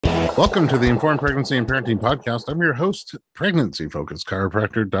Welcome to the Informed Pregnancy and Parenting Podcast. I'm your host, pregnancy-focused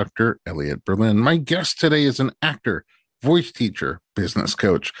chiropractor, Dr. Elliot Berlin. My guest today is an actor, voice teacher, business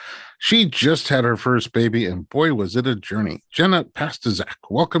coach. She just had her first baby, and boy, was it a journey. Jenna Pastuszek,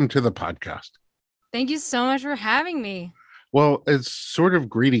 welcome to the podcast. Thank you so much for having me. Well, it's sort of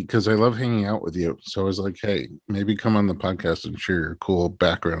greedy because I love hanging out with you. So I was like, hey, maybe come on the podcast and share your cool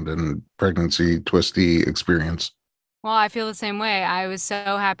background and pregnancy twisty experience. Well, I feel the same way. I was so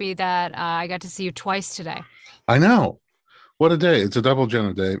happy that I got to see you twice today. I know. What a day. It's a double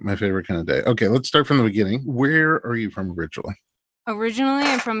Jenna day, my favorite kind of day. Okay, let's start from the beginning. Where are you from originally? Originally,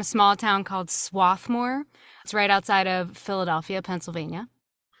 I'm from a small town called Swarthmore. It's right outside of Philadelphia, Pennsylvania.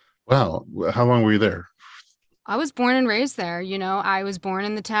 Wow. How long were you there? I was born and raised there. You know, I was born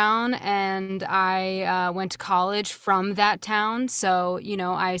in the town and I went to college from that town. So, you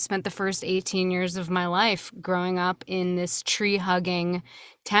know, I spent the first 18 years of my life growing up in this tree-hugging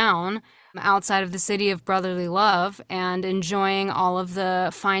town outside of the city of brotherly love and enjoying all of the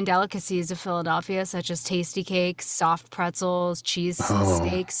fine delicacies of Philadelphia, such as tasty cakes, soft pretzels, cheese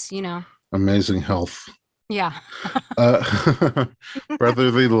steaks, you know. Amazing health. Yeah.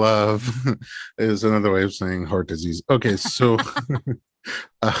 Brotherly love is another way of saying heart disease. Okay, so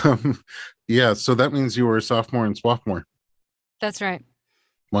yeah, so that means you were a sophomore in Swarthmore. That's right.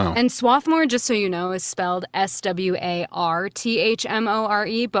 Wow. And Swarthmore, just so you know, is spelled Swarthmore,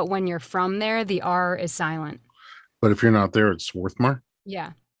 but when you're from there, the R is silent. But if you're not there, it's Swarthmore?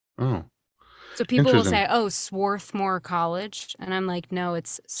 Yeah. Oh. So people will say, oh, Swarthmore College. And I'm like, no,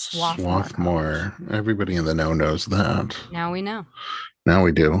 it's Swarthmore. Everybody in the know knows that. Now we know. Now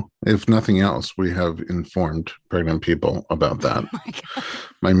we do. If nothing else, we have informed pregnant people about that. Oh my God.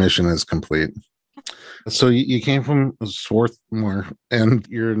 My mission is complete. So you came from Swarthmore, and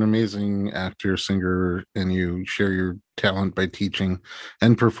you're an amazing actor, singer, and you share your talent by teaching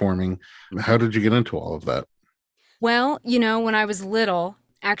and performing. How did you get into all of that? Well, you know, when I was little,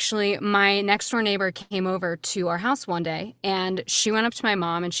 actually, my next door neighbor came over to our house one day and she went up to my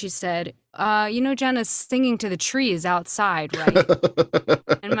mom and she said, you know, Jenna's singing to the trees outside, right?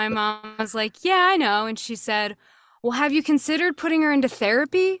 And my mom was like, yeah, I know. And she said, well, have you considered putting her into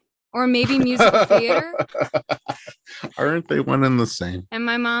therapy or maybe musical theater? Aren't they one and the same? And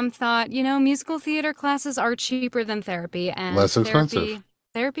my mom thought, you know, musical theater classes are cheaper than therapy and less expensive.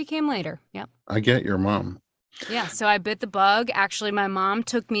 Therapy came later. Yep. I get your mom. Yeah, so I bit the bug. Actually, my mom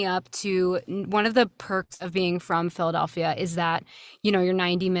took me up to one of the perks of being from Philadelphia is that, you know, you're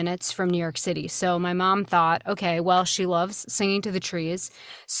 90 minutes from New York City. So my mom thought, okay, well, she loves singing to the trees,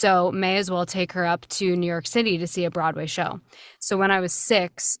 so may as well take her up to New York City to see a Broadway show. So when I was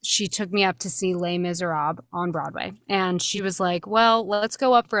 6, she took me up to see Les Miserables on Broadway. And she was like, well, let's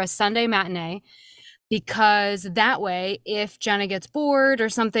go up for a Sunday matinee because that way, if Jenna gets bored or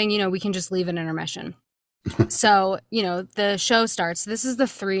something, you know, we can just leave an intermission. So, you know, the show starts. This is the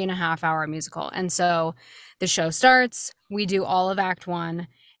 3.5-hour musical. And so the show starts. We do all of Act 1.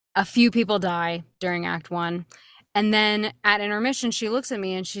 A few people die during Act 1. And then at intermission, she looks at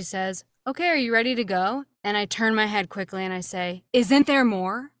me and she says, okay, are you ready to go? And I turn my head quickly and I say, isn't there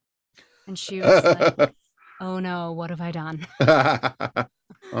more? And she was like, oh no, what have I done?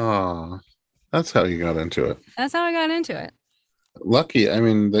 Oh, that's how you got into it. That's how I got into it. Lucky, I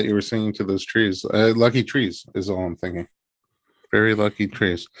mean, that you were singing to those trees. Lucky trees is all I'm thinking. Very lucky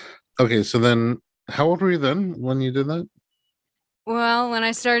trees. Okay, so then how old were you then when you did that? Well, when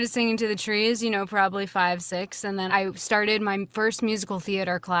I started singing to the trees, you know, probably 5, 6. And then I started my first musical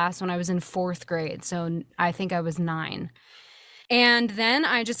theater class when I was in 4th grade. So I think I was 9. And then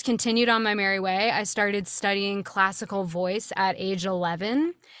I just continued on my merry way. I started studying classical voice at age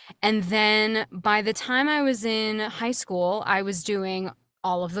 11. And then by the time I was in high school, I was doing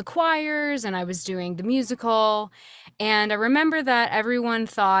all of the choirs and I was doing the musical. And I remember that everyone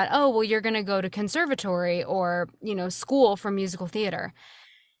thought, oh, well, you're going to go to conservatory or, you know, school for musical theater.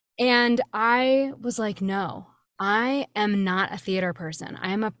 And I was like, no. I am not a theater person.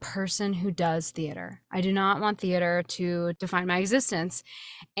 I am a person who does theater. I do not want theater to define my existence.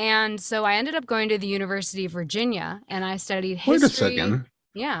 And so I ended up going to the University of Virginia and I studied history. Wait a second.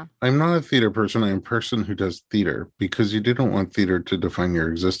 Yeah. I'm not a theater person. I'm a person who does theater because you didn't want theater to define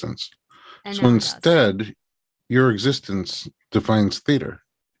your existence. And so instead, your existence defines theater.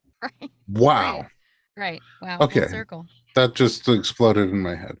 Right. Wow. Right. Wow. Okay. Full circle. That just exploded in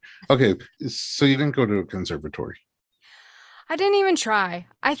my head. Okay, so you didn't go to a conservatory? I didn't even try.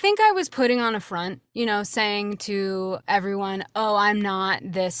 I think I was putting on a front, you know, saying to everyone, oh, I'm not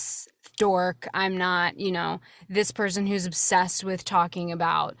this dork. I'm not, this person who's obsessed with talking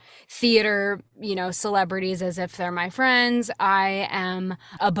about theater, celebrities as if they're my friends. I am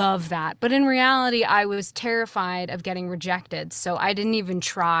above that. But in reality, I was terrified of getting rejected. So I didn't even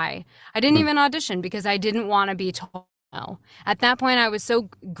try. I didn't even audition because I didn't want to be told no. At that point, I was so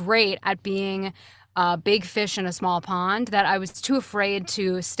great at being a big fish in a small pond that I was too afraid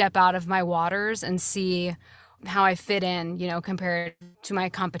to step out of my waters and see how I fit in, compared to my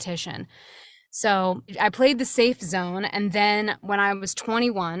competition. So I played the safe zone. And then when I was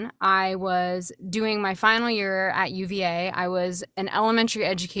 21, I was doing my final year at UVA. I was an elementary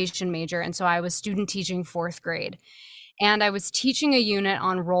education major. And so I was student teaching fourth grade. And I was teaching a unit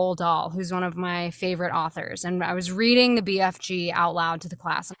on Roald Dahl, who's one of my favorite authors. And I was reading the BFG out loud to the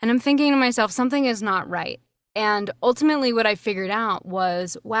class. And I'm thinking to myself, something is not right. And ultimately what I figured out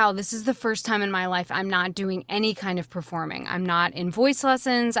was, wow, this is the first time in my life I'm not doing any kind of performing. I'm not in voice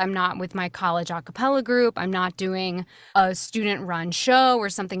lessons. I'm not with my college a cappella group. I'm not doing a student-run show or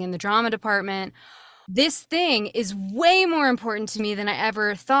something in the drama department. This thing is way more important to me than I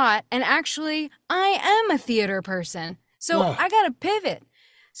ever thought. And actually, I am a theater person. So I got to pivot.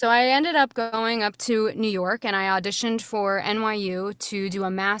 So I ended up going up to New York and I auditioned for NYU to do a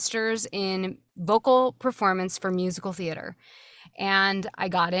master's in vocal performance for musical theater. And I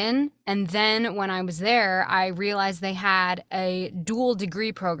got in. And then when I was there, I realized they had a dual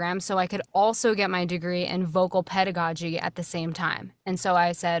degree program. So I could also get my degree in vocal pedagogy at the same time. And so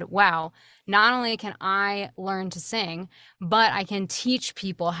I said, wow, not only can I learn to sing, but I can teach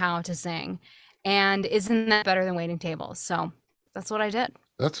people how to sing. And isn't that better than waiting tables? So that's what I did.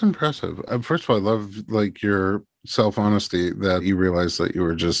 That's impressive. First of all, I love like your self-honesty that you realized that you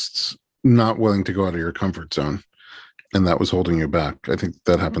were just not willing to go out of your comfort zone and that was holding you back. I think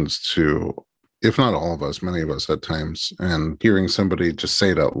that happens to, if not all of us, many of us at times. And hearing somebody just say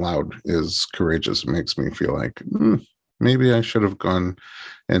it out loud is courageous. It makes me feel like maybe I should have gone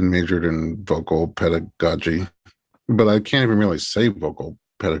and majored in vocal pedagogy, but I can't even really say vocal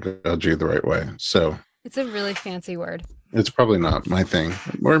pedagogy the right way. So it's a really fancy word. It's probably not my thing.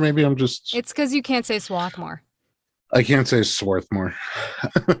 Or maybe I'm just... It's because you can't say Swarthmore. I can't say Swarthmore.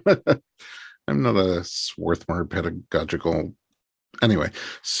 I'm not a Swarthmore pedagogical... Anyway,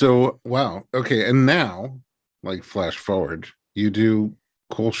 so, wow. Okay, and now, like flash forward, you do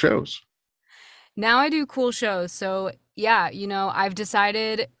cool shows. Now I do cool shows. So, yeah, I've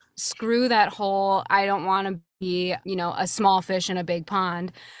decided, screw that whole, I don't want to be, a small fish in a big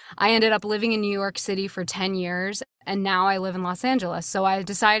pond. I ended up living in New York City for 10 years, and now I live in Los Angeles. So I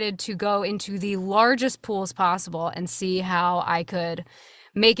decided to go into the largest pools possible and see how I could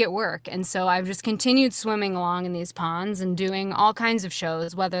make it work. And so I've just continued swimming along in these ponds and doing all kinds of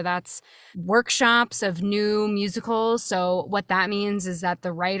shows, whether that's workshops of new musicals. So what that means is that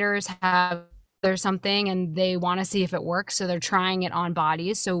the writers have there's something and they want to see if it works. So they're trying it on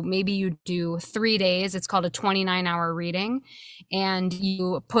bodies. So maybe you do 3 days. It's called a 29-hour reading. And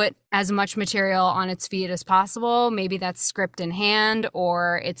you put as much material on its feet as possible. Maybe that's script in hand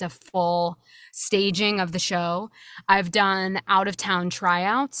or it's a full staging of the show. I've done out-of-town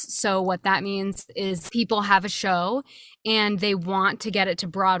tryouts. So what that means is people have a show and they want to get it to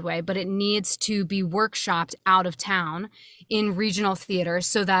Broadway, but it needs to be workshopped out of town in regional theaters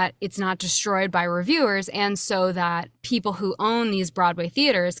so that it's not destroyed by reviewers and so that people who own these Broadway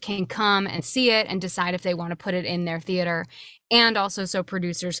theaters can come and see it and decide if they want to put it in their theater, and also so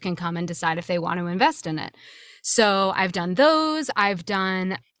producers can come and decide if they want to invest in it. So I've done those. I've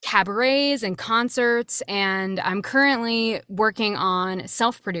done cabarets and concerts, and I'm currently working on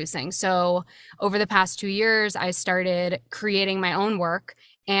self-producing. So over the past 2 years, I started creating my own work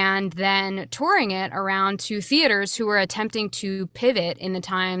and then touring it around to theaters who were attempting to pivot in the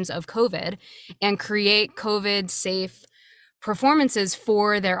times of COVID and create COVID-safe performances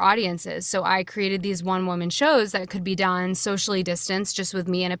for their audiences. So I created these one-woman shows that could be done socially distanced, just with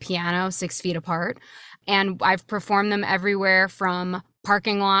me and a piano 6 feet apart. And I've performed them everywhere from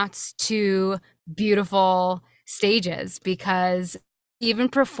parking lots to beautiful stages, because even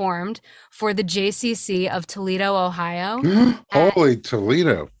performed for the JCC of Toledo, Ohio. Holy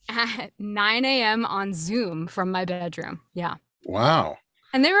Toledo. At 9 a.m. on Zoom from my bedroom. Yeah. Wow.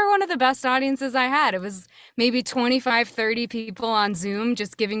 And they were one of the best audiences I had. It was maybe 25, 30 people on Zoom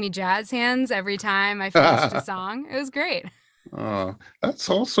just giving me jazz hands every time I finished a song. It was great. Oh, that's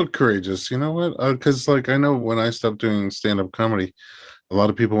also courageous. You know what? Because I know when I stopped doing stand-up comedy, a lot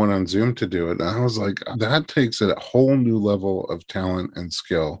of people went on Zoom to do it. And I was like, that takes a whole new level of talent and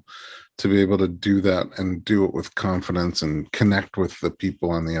skill to be able to do that and do it with confidence and connect with the people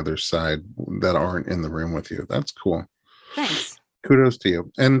on the other side that aren't in the room with you. That's cool. Thanks. Kudos to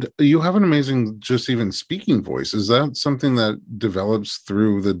you. And you have an amazing, just even speaking voice. Is that something that develops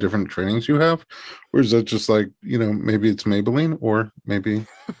through the different trainings you have? Or is that just like, maybe it's Maybelline or maybe.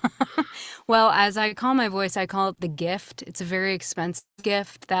 Well, as I call my voice, I call it the gift. It's a very expensive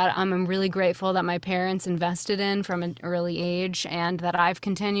gift that I'm really grateful that my parents invested in from an early age and that I've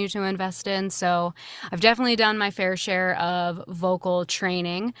continued to invest in. So I've definitely done my fair share of vocal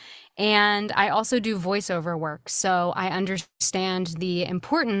training. And I also do voiceover work. So I understand the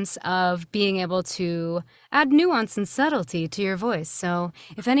importance of being able to add nuance and subtlety to your voice. So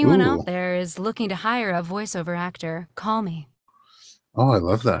if anyone out Ooh. there is looking to hire a voiceover actor, call me. Oh, I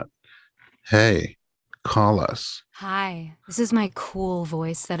love that. Hey, call us. Hi, this is my cool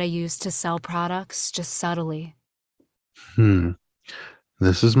voice that I use to sell products just subtly. Hmm.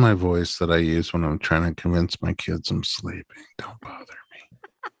 This is my voice that I use when I'm trying to convince my kids I'm sleeping. Don't bother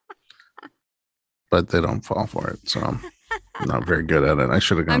me. But they don't fall for it, so I'm not very good at it. I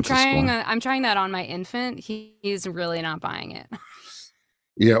should have gone to school. I'm trying that on my infant. He's really not buying it.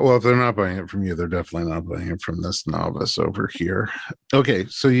 Yeah, well, if they're not buying it from you, they're definitely not buying it from this novice over here. Okay,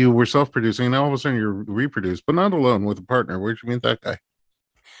 so you were self-producing, and now all of a sudden you're reproduced, but not alone, with a partner. Where'd you meet that guy?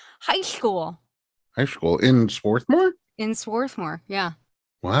 High school High school in Swarthmore? in Swarthmore. Yeah.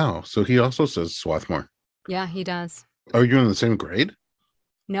 Wow. So he also says Swarthmore. Yeah, he does. Are you in the same grade?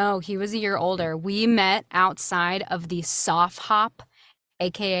 No, he was a year older. We met outside of the Soph Hop,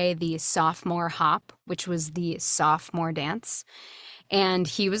 aka the sophomore hop, which was the sophomore dance. And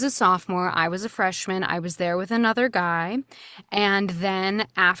he was a sophomore. I was a freshman. I was there with another guy. And then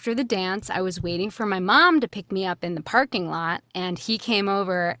after the dance, I was waiting for my mom to pick me up in the parking lot. And he came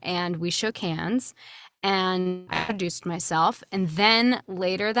over and we shook hands and I introduced myself. And then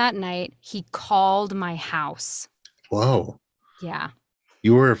later that night, he called my house. Whoa. Yeah.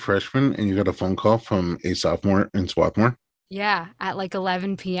 You were a freshman and you got a phone call from a sophomore in Swarthmore? Yeah. At like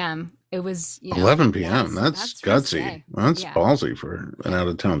 11 p.m. It was, 11 p.m. That's gutsy. risque. That's Yeah. ballsy for an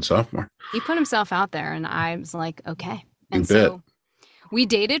out-of-town sophomore. He put himself out there and I was like, okay. And You so we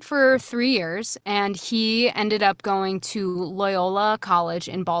dated for 3 years and he ended up going to Loyola College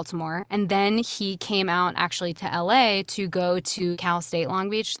in Baltimore. And then he came out actually to LA to go to Cal State Long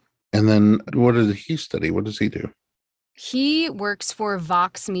Beach. And then what did he study? What does he do? He works for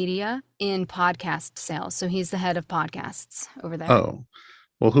Vox Media in podcast sales. So he's the head of podcasts over there. Oh,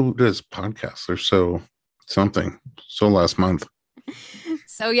 well, who does podcasts? They're so something. So last month.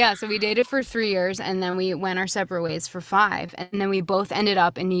 So we dated for 3 years and then we went our separate ways for 5. And then we both ended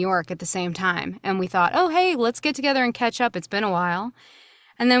up in New York at the same time. And we thought, oh, hey, let's get together and catch up. It's been a while.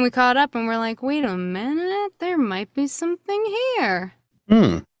 And then we caught up and we're like, wait a minute, there might be something here.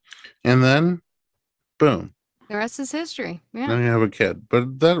 And then, boom. The rest is history. Yeah. Now you have a kid.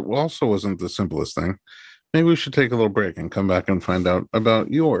 But that also wasn't the simplest thing. Maybe we should take a little break and come back and find out about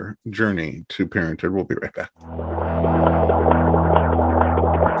your journey to parenthood. We'll be right back.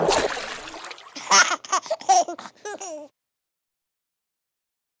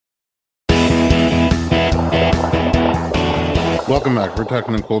 Welcome back. We're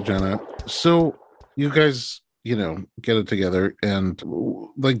talking to Nicole, Jenna. So you guys, get it together and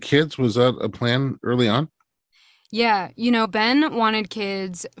like kids, was that a plan early on? Yeah. Ben wanted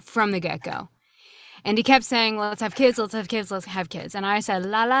kids from the get-go. And he kept saying, let's have kids, let's have kids, let's have kids. And I said,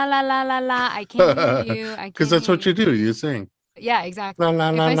 la, la, la, la, la, la, I can't hear you. Because that's what you do. You sing. Yeah, exactly. La, la,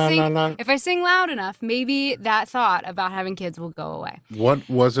 la, la, la, la. If I sing loud enough, maybe that thought about having kids will go away. What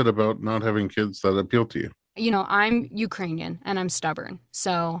was it about not having kids that appealed to you? I'm Ukrainian and I'm stubborn.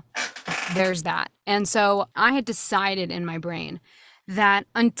 So there's that. And so I had decided in my brain that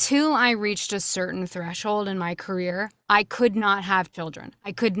until I reached a certain threshold in my career, I could not have children.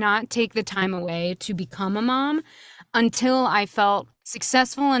 I could not take the time away to become a mom until I felt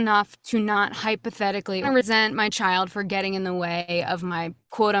successful enough to not hypothetically resent my child for getting in the way of my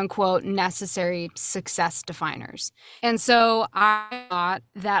quote unquote necessary success definers. And so I thought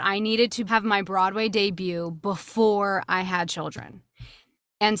that I needed to have my Broadway debut before I had children.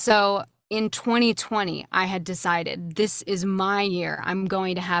 And so in 2020, I had decided this is my year. I'm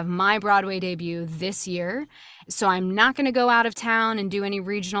going to have my Broadway debut this year. So I'm not going to go out of town and do any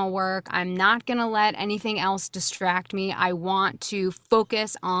regional work. I'm not going to let anything else distract me. I want to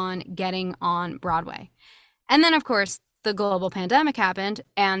focus on getting on Broadway. And then, of course, the global pandemic happened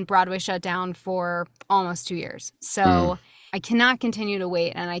and Broadway shut down for almost 2 years. So I cannot continue to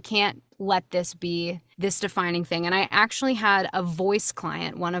wait and I can't let this be this defining thing. And I actually had a voice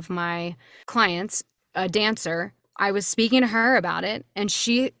client, one of my clients, a dancer. I was speaking to her about it and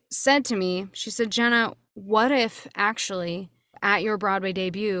she said to me, Jenna, what if actually at your Broadway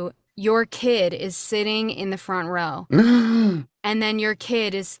debut, your kid is sitting in the front row, and then your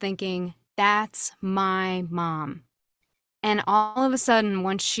kid is thinking, that's my mom. And all of a sudden,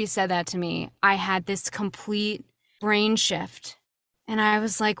 once she said that to me, I had this complete brain shift. And I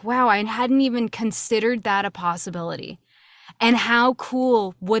was like, wow, I hadn't even considered that a possibility. And how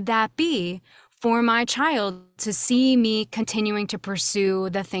cool would that be for my child to see me continuing to pursue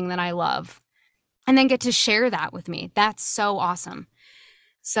the thing that I love and then get to share that with me? That's so awesome.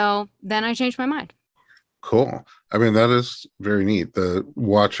 So then I changed my mind. Cool. I mean, that is very neat. The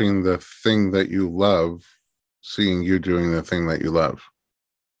watching the thing that you love, seeing you doing the thing that you love.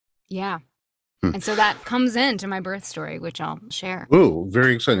 Yeah. And so that comes into my birth story, which I'll share. Oh,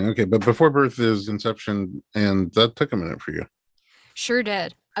 very exciting. Okay, but before birth is inception, and that took a minute for you. Sure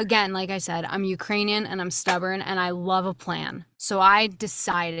did. Again, like I said, I'm Ukrainian and I'm stubborn and I love a plan. So I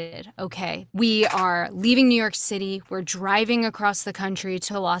decided, okay, we are leaving New York City. We're driving across the country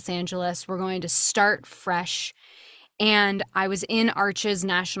to Los Angeles. We're going to start fresh. And I was in Arches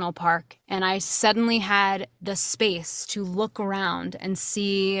National Park and I suddenly had the space to look around and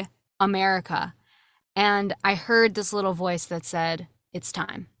see America. And I heard this little voice that said, it's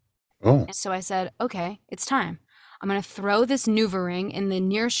time. Oh. So I said, okay, it's time. I'm going to throw this NuvaRing in the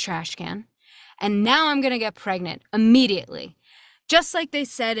nearest trash can. And now I'm going to get pregnant immediately. Just like they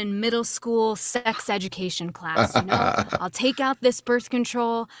said in middle school sex education class, I'll take out this birth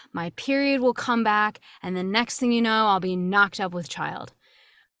control, my period will come back, and the next thing you know, I'll be knocked up with child.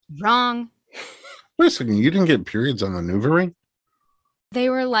 Wrong. Wait a second, you didn't get periods on the NuvaRing? They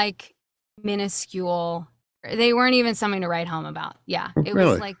were like minuscule. They weren't even something to write home about. Yeah. It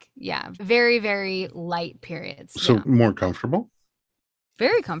Really? was like, very, very light periods. So more comfortable?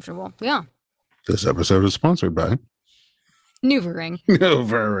 Very comfortable. Yeah. This episode is sponsored by NuvaRing.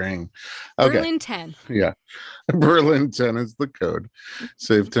 NuvaRing. Okay. Berlin 10. Yeah. Berlin 10 is the code.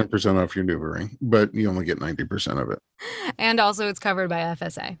 Save 10% off your NuvaRing, but you only get 90% of it. And also it's covered by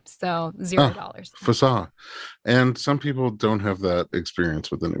FSA. So $0. FSA. And some people don't have that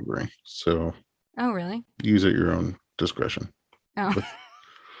experience with the NuvaRing. So oh, really? Use at your own discretion. Oh.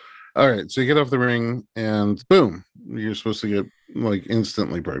 All right. So you get off the ring and boom, you're supposed to get like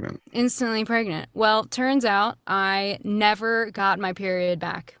instantly pregnant. Instantly pregnant. Well, turns out I never got my period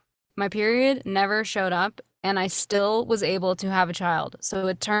back. My period never showed up and I still was able to have a child. So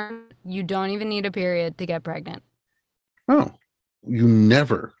it turned, you don't even need a period to get pregnant. Oh, you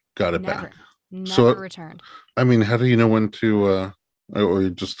never got it back. Never returned. I mean, how do you know when to, or you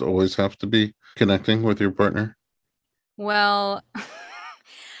just always have to be connecting with your partner? Well,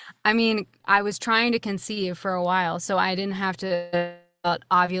 I mean, I was trying to conceive for a while, so I didn't have to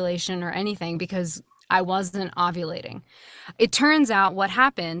ovulation or anything because I wasn't ovulating. It turns out what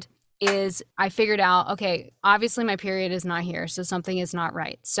happened is I figured out, okay, obviously my period is not here, so something is not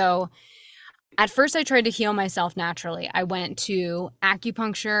right. So at first I tried to heal myself naturally. I went to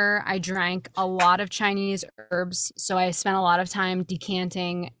acupuncture. I drank a lot of Chinese herbs. So I spent a lot of time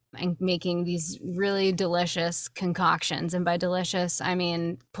decanting and making these really delicious concoctions. And by delicious, I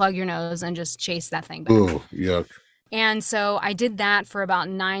mean plug your nose and just chase that thing back. Oh, yuck. And so I did that for about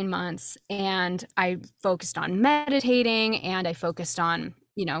 9 months and I focused on meditating and I focused on,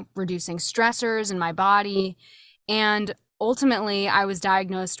 reducing stressors in my body. And ultimately, I was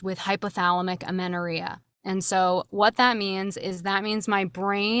diagnosed with hypothalamic amenorrhea. And so what that means is my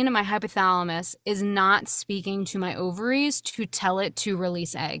brain, my hypothalamus, is not speaking to my ovaries to tell it to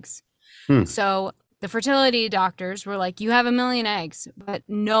release eggs. So the fertility doctors were like, you have 1 million eggs, but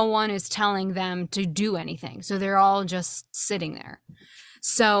no one is telling them to do anything. So they're all just sitting there.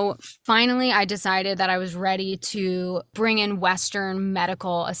 So finally, I decided that I was ready to bring in Western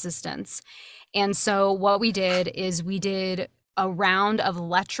medical assistance. And so what we did is we did a round of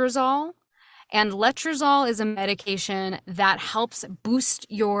letrozole. And letrozole is a medication that helps boost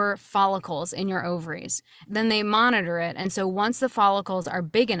your follicles in your ovaries. Then they monitor it. And so once the follicles are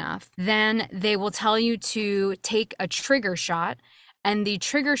big enough, then they will tell you to take a trigger shot. And the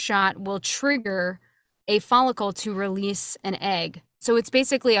trigger shot will trigger a follicle to release an egg. So it's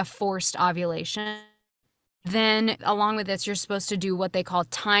basically a forced ovulation. Then along with this, you're supposed to do what they call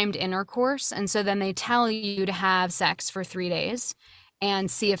timed intercourse. And so then they tell you to have sex for 3 days and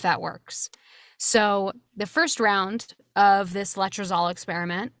see if that works. So the first round of this letrozole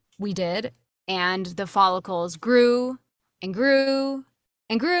experiment we did, and the follicles grew and grew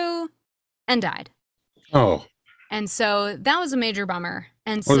and grew and died. Oh. And so that was a major bummer.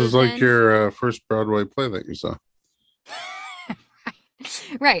 And so it was like your first Broadway play that you saw.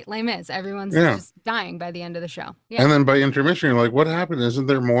 Right, Les Mis. Everyone's just dying by the end of the show. Yeah. And then by intermission, you're like, what happened? Isn't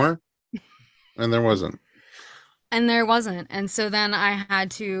there more? And there wasn't. And there wasn't. And so then I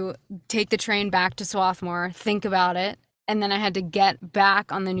had to take the train back to Swarthmore, think about it. And then I had to get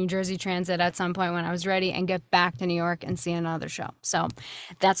back on the New Jersey Transit at some point when I was ready and get back to New York and see another show. So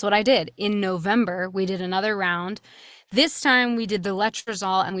that's what I did. In November, we did another round. This time we did the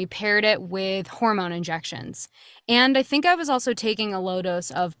letrozole and we paired it with hormone injections. And I think I was also taking a low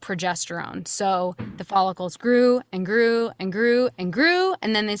dose of progesterone. So the follicles grew and grew and grew and grew.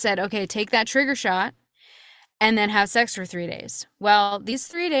 And then they said, okay, take that trigger shot and then have sex for 3 days. Well, these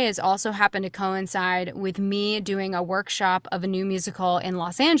 3 days also happened to coincide with me doing a workshop of a new musical in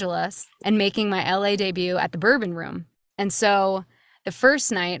Los Angeles and making my LA debut at the Bourbon Room. And so the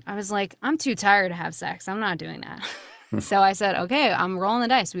first night, I was like, I'm too tired to have sex. I'm not doing that. So I said, okay, I'm rolling the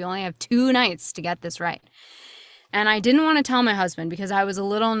dice. We only have 2 nights to get this right. And I didn't want to tell my husband because I was a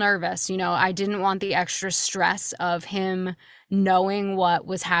little nervous. You know, I didn't want the extra stress of him knowing what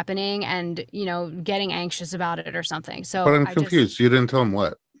was happening and, you know, getting anxious about it or something. So But I'm confused. You didn't tell him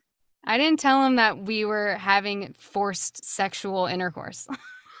what? I didn't tell him that we were having forced sexual intercourse.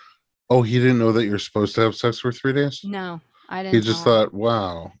 Oh, he didn't know that you're supposed to have sex for 3 days? No, I didn't. He just thought,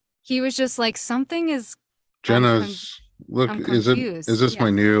 wow. He was just like, something is. Jenna's, look, is this my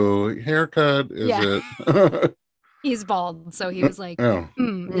new haircut? Is it? He's bald, so he was like, yeah.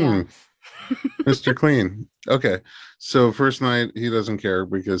 Mr. Clean. Okay. So first night, he doesn't care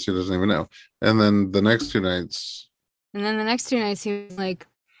because he doesn't even know. And then the next 2 nights. And then the next 2 nights, he was like,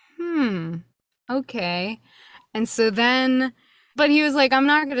 okay. And so then, but he was like, I'm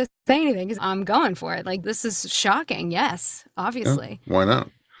not going to say anything because I'm going for it. Like, this is shocking. Yes, obviously. Yeah, why not?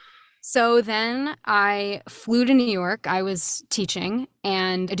 So then I flew to New York. I was teaching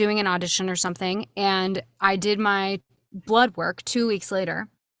and doing an audition or something. And I did my blood work 2 weeks later.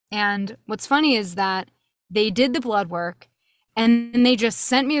 And what's funny is that they did the blood work and they just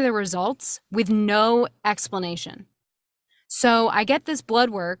sent me the results with no explanation. So I get this blood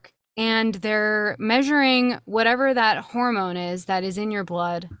work and they're measuring whatever that hormone is that is in your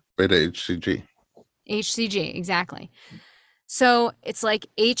blood. Beta HCG. HCG, exactly. So it's like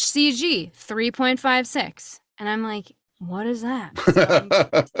HCG 3.56. And I'm like, what is that? So I'm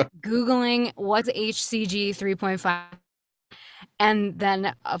Googling what's HCG 3.5. And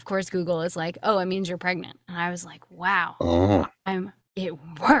then, of course, Google is like, oh, it means you're pregnant. And I was like, wow, it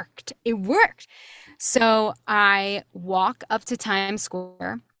worked. It worked. So I walk up to Times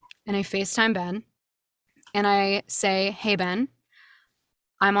Square and I FaceTime Ben and I say, hey, Ben,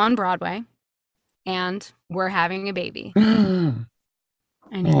 I'm on Broadway and we're having a baby. And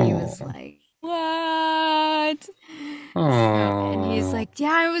he was like, what? And he's like,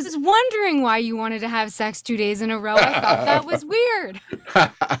 yeah, I was wondering why you wanted to have sex 2 days in a row. I thought that was weird.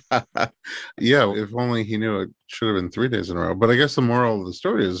 Yeah, if only he knew it should have been 3 days in a row. But I guess the moral of the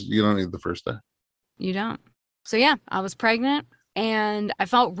story is you don't need the first day. You don't. So yeah, I was pregnant and I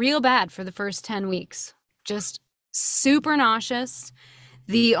felt real bad for the first 10 weeks. Just super nauseous.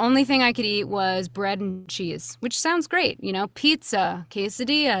 The only thing I could eat was bread and cheese, which sounds great. You know, pizza,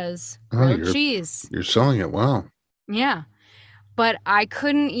 quesadillas, grilled cheese. You're selling it well. Yeah. But I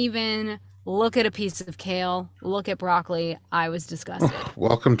couldn't even look at a piece of kale, look at broccoli. I was disgusted. Oh,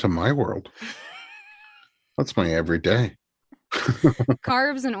 welcome to my world. That's my everyday.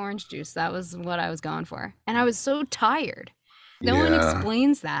 Carbs and orange juice. That was what I was going for. And I was so tired. No one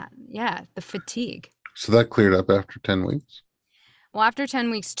explains that. Yeah, the fatigue. So that cleared up after 10 weeks? Well, after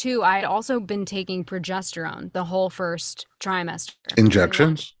 10 weeks, too, I had also been taking progesterone the whole first trimester.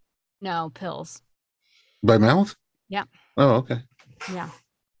 Injections? No, pills. By mouth? Yeah. Oh, okay. Yeah.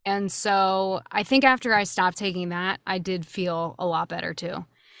 And so I think after I stopped taking that, I did feel a lot better, too.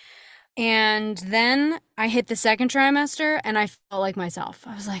 And then I hit the second trimester and I felt like myself.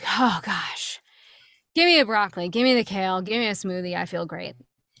 I was like, oh, gosh, give me the broccoli, give me the kale, give me a smoothie. I feel great.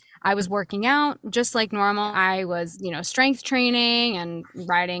 I was working out just like normal. I was, strength training and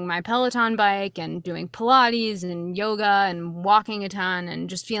riding my Peloton bike and doing Pilates and yoga and walking a ton and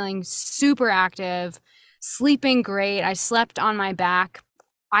just feeling super active, sleeping great. I slept on my back.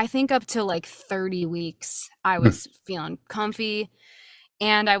 I think up to like 30 weeks, I was feeling comfy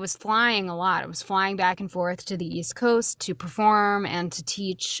and I was flying a lot. I was flying back and forth to the East Coast to perform and to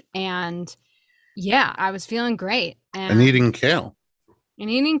teach. And yeah, I was feeling great. And eating kale. And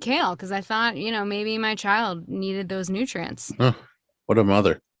eating kale, because I thought, maybe my child needed those nutrients. Oh, what a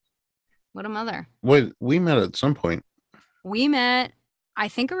mother. What a mother. Wait, we met at some point. We met, I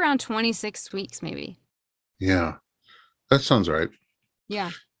think, around 26 weeks, maybe. Yeah, that sounds right.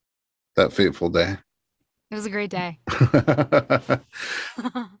 Yeah. That fateful day. It was a great day.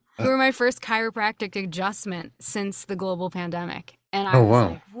 You were my first chiropractic adjustment since the global pandemic. And I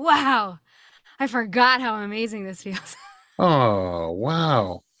was like, wow. I forgot how amazing this feels. Oh,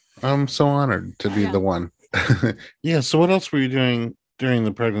 wow. I'm so honored to be Yeah. the one. Yeah. So, what else were you doing during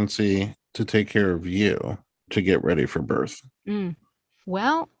the pregnancy to take care of you to get ready for birth? Mm.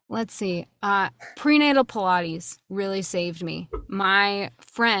 Well, let's see. Prenatal Pilates really saved me. My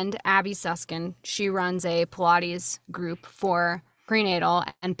friend, Abby Suskin, she runs a Pilates group for prenatal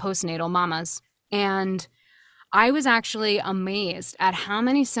and postnatal mamas. And I was actually amazed at how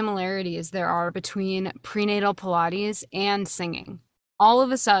many similarities there are between prenatal Pilates and singing. All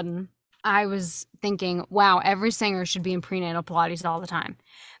of a sudden, I was thinking, wow, every singer should be in prenatal Pilates all the time.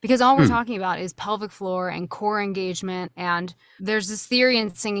 Because all we're Hmm. talking about is pelvic floor and core engagement. And there's this theory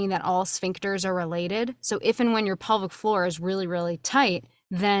in singing that all sphincters are related. So if and when your pelvic floor is really, really tight,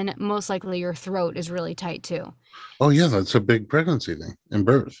 then most likely your throat is really tight too. Oh, yeah. That's a big pregnancy thing and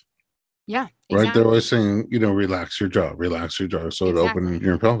birth, Yeah, right? They're exactly. always saying, relax your jaw so it open Exactly.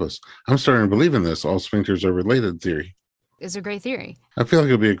 your pelvis. I'm starting to believe in this all sphincters are related theory. It's a great theory. I feel like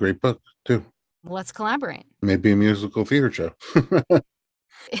it'll be a great book, too. Let's collaborate. Maybe a musical theater show.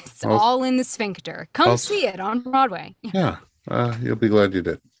 It's I'll, all in the sphincter. Come I'll, see it on Broadway. yeah. You'll be glad you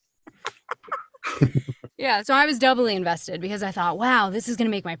did. Yeah, so I was doubly invested because I thought, wow, this is going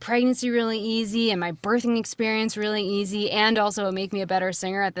to make my pregnancy really easy and my birthing experience really easy and also make me a better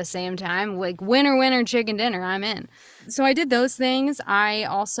singer at the same time. Like winner, winner, chicken dinner, I'm in. So I did those things. I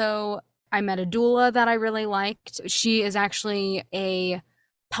met a doula that I really liked. She is actually a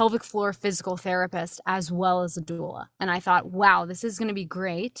pelvic floor physical therapist as well as a doula. And I thought, wow, this is going to be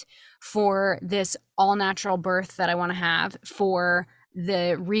great for this all natural birth that I want to have, for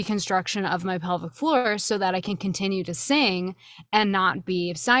the reconstruction of my pelvic floor so that I can continue to sing and not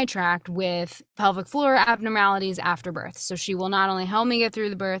be sidetracked with pelvic floor abnormalities after birth. So she will not only help me get through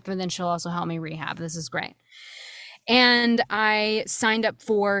the birth, but then she'll also help me rehab. This is great. And I signed up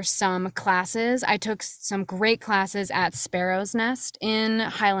for some classes. I took some great classes at Sparrow's Nest in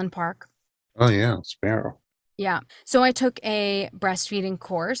Highland Park. Oh, yeah. Sparrow. Yeah. So I took a breastfeeding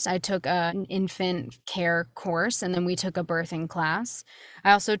course. I took an infant care course, and then we took a birthing class.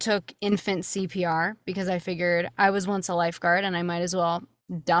 I also took infant CPR because I figured I was once a lifeguard and I might as well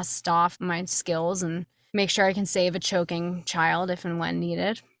dust off my skills and make sure I can save a choking child if and when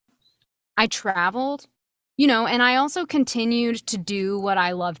needed. I traveled, and I also continued to do what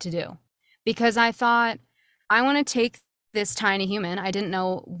I love to do because I thought I want to take this tiny human. I didn't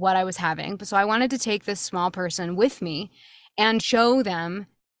know what I was having, but so I wanted to take this small person with me and show them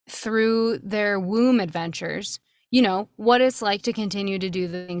through their womb adventures, what it's like to continue to do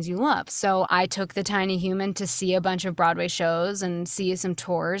the things you love. So I took the tiny human to see a bunch of Broadway shows and see some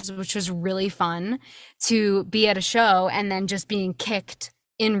tours, which was really fun to be at a show and then just being kicked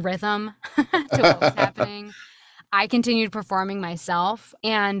in rhythm to what was happening. I continued performing myself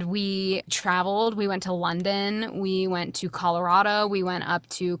and we traveled. We went to London, we went to Colorado, we went up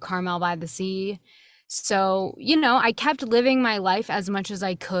to Carmel by the Sea. So, I kept living my life as much as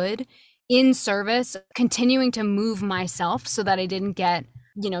I could in service, continuing to move myself so that I didn't get,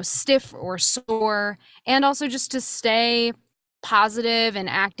 stiff or sore, and also just to stay positive and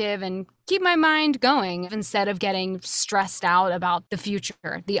active and keep my mind going instead of getting stressed out about the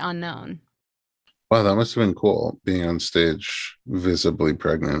future, the unknown. Wow, that must have been cool being on stage visibly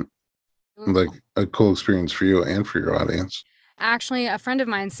pregnant. It was Like cool. a cool experience for you and for your audience. Actually, a friend of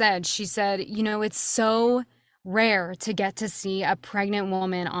mine she said, it's so rare to get to see a pregnant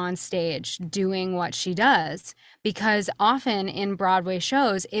woman on stage doing what she does because often in Broadway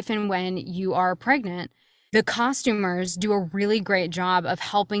shows, if and when you are pregnant, the costumers do a really great job of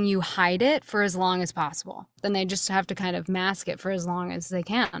helping you hide it for as long as possible. Then they just have to kind of mask it for as long as they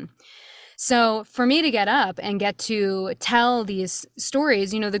can. So for me to get up and get to tell these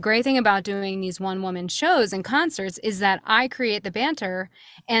stories, the great thing about doing these one woman shows and concerts is that I create the banter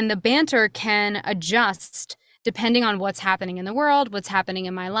and the banter can adjust depending on what's happening in the world, what's happening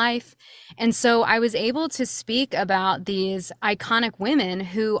in my life. And so I was able to speak about these iconic women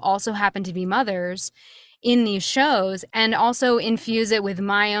who also happen to be mothers in these shows and also infuse it with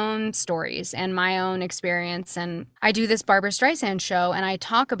my own stories and my own experience. And I do this Barbara Streisand show and I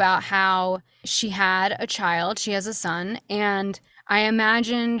talk about how she had a child, she has a son, and I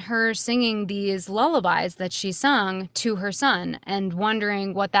imagine her singing these lullabies that she sung to her son and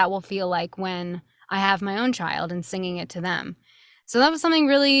wondering what that will feel like when I have my own child and singing it to them. So that was something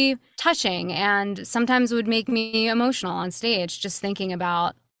really touching and sometimes would make me emotional on stage just thinking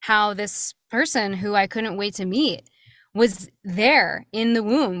about how this person who I couldn't wait to meet was there in the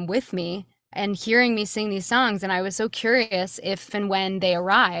womb with me and hearing me sing these songs. And I was so curious if and when they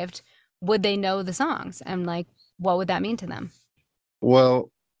arrived, would they know the songs? And like, what would that mean to them?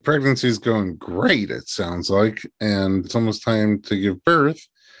 Well, Pregnancy's going great, it sounds like, and it's almost time to give birth.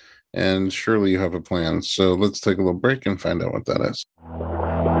 And surely you have a plan. So let's take a little break and find out what that is.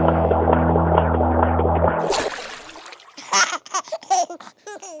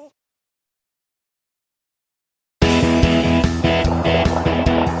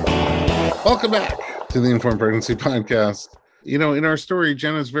 Welcome back to the Informed Pregnancy Podcast. You know, in our story,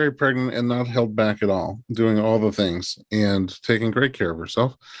 Jenna's very pregnant and not held back at all, doing all the things and taking great care of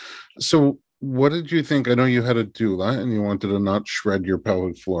herself. So what did you think? I know you had a doula and you wanted to not shred your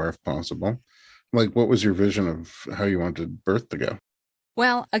pelvic floor if possible. Like, what was your vision of how you wanted birth to go?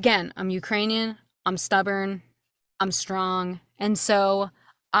 Well, again, I'm Ukrainian, I'm stubborn, I'm strong. And so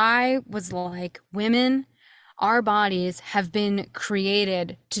I was like, women, our bodies have been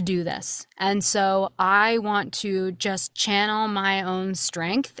created to do this. And so I want to just channel my own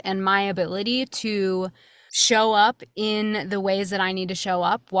strength and my ability to show up in the ways that I need to show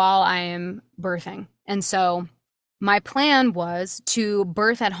up while I am birthing. And so my plan was to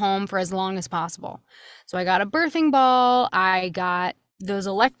birth at home for as long as possible. So I got a birthing ball. I got those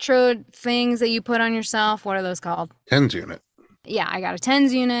electrode things that you put on yourself. What are those called? TENS unit. Yeah, I got a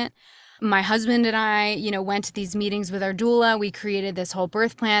TENS unit. My husband and I, went to these meetings with our doula. We created this whole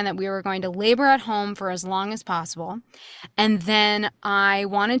birth plan that we were going to labor at home for as long as possible. And then I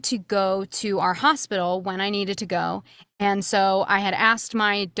wanted to go to our hospital when I needed to go. And so I had asked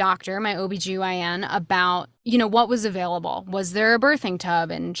my doctor, my OBGYN, about, what was available. Was there a birthing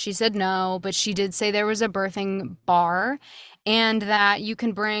tub? And she said no, but she did say there was a birthing bar and that you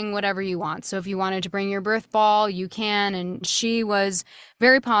can bring whatever you want. So if you wanted to bring your birth ball, you can. And she was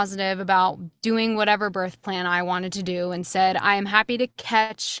very positive about doing whatever birth plan I wanted to do and said, I am happy to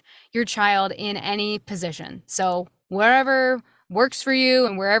catch your child in any position. So wherever works for you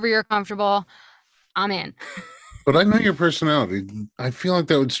and wherever you're comfortable, I'm in. But I know your personality. I feel like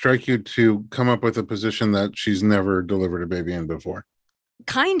that would strike you to come up with a position that she's never delivered a baby in before.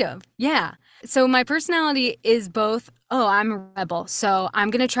 Kind of, yeah. So my personality is both, I'm a rebel, so I'm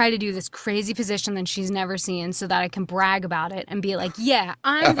going to try to do this crazy position that she's never seen so that I can brag about it and be like, yeah,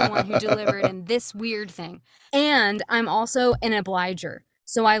 I'm the one who delivered in this weird thing. And I'm also an obliger.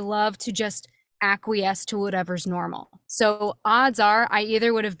 So I love to just acquiesce to whatever's normal. So odds are I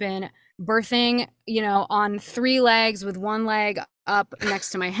either would have been birthing, on 3 legs with 1 leg up next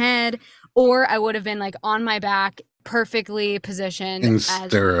to my head, or I would have been like on my back, perfectly positioned in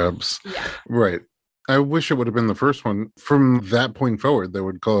stirrups. Yeah. Right. I wish it would have been the first one. From that point forward, they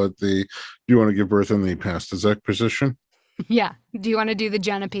would call it do you want to give birth in the Pastuszek position? Yeah. Do you want to do the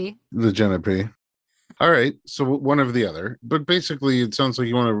Jenna P? The Jenna P. All right. So one or the other. But basically, it sounds like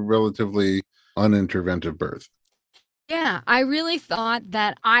you want a relatively uninterventive birth. Yeah. I really thought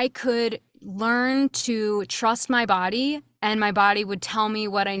that I could learn to trust my body and my body would tell me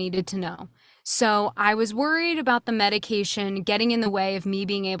what I needed to know. So I was worried about the medication getting in the way of me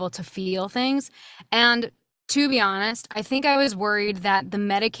being able to feel things. And to be honest, I think I was worried that the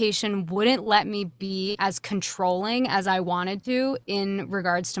medication wouldn't let me be as controlling as I wanted to in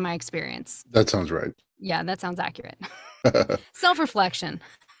regards to my experience. That sounds right. Yeah, that sounds accurate. Self-reflection.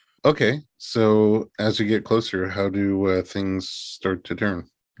 Okay. So as you get closer, how do things start to turn?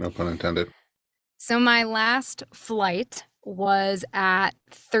 No pun intended. So my last flight was at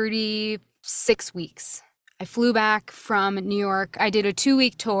 36 weeks. I flew back from New York. I did a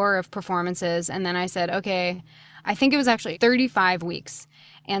 2-week tour of performances, and then I said, okay, I think it was actually 35 weeks.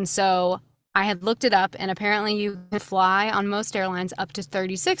 And so I had looked it up, and apparently you can fly on most airlines up to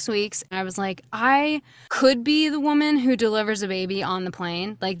 36 weeks. And I was like, I could be the woman who delivers a baby on the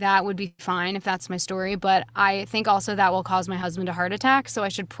plane. Like, that would be fine if that's my story. But I think also that will cause my husband a heart attack. So I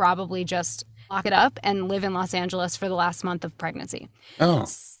should probably just lock it up and live in Los Angeles for the last month of pregnancy. Oh.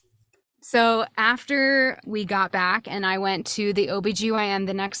 So after we got back and I went to the OBGYN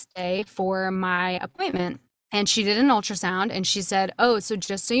the next day for my appointment, and she did an ultrasound and she said, oh, so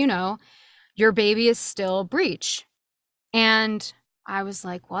just so you know, your baby is still breech. And I was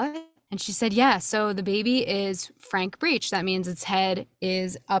like, what? And she said, yeah, so the baby is frank breech. That means its head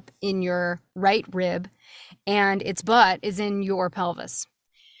is up in your right rib and its butt is in your pelvis.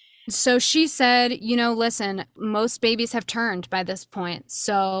 So she said, listen, most babies have turned by this point.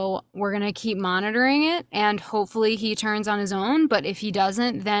 So we're going to keep monitoring it and hopefully he turns on his own. But if he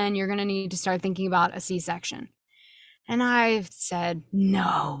doesn't, then you're going to need to start thinking about a C-section. And I said,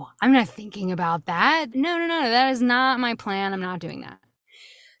 no, I'm not thinking about that. No, that is not my plan. I'm not doing that.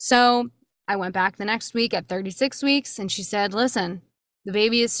 So I went back the next week at 36 weeks and she said, listen, the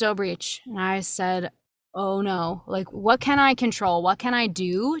baby is still breech. And I said, oh no, like what can I control? What can I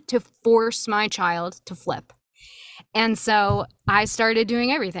do to force my child to flip? And so I started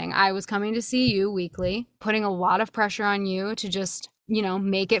doing everything. I was coming to see you weekly, putting a lot of pressure on you to just,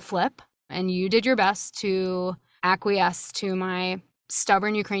 make it flip. And you did your best to acquiesce to my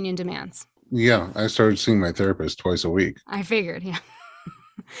stubborn Ukrainian demands. Yeah, I started seeing my therapist twice a week. I figured, yeah.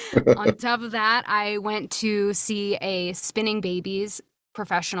 On top of that, I went to see a spinning babies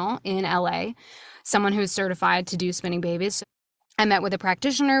professional in LA, someone who's certified to do spinning babies. I met with a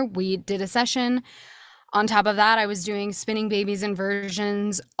practitioner. We did a session. On top of that, I was doing spinning babies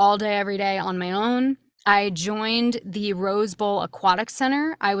inversions all day, every day on my own. I joined the Rose Bowl Aquatic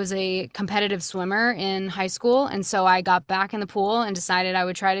Center. I was a competitive swimmer in high school, and so I got back in the pool and decided I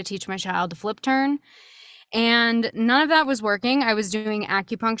would try to teach my child to flip turn. And none of that was working. I was doing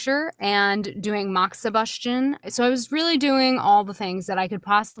acupuncture and doing moxibustion. So I was really doing all the things that I could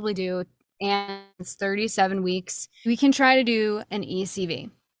possibly do. And it's 37 weeks. We can try to do an ECV.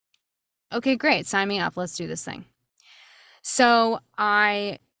 Okay, great. Sign me up. Let's do this thing. So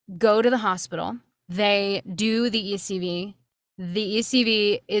I go to the hospital. They do the ECV. The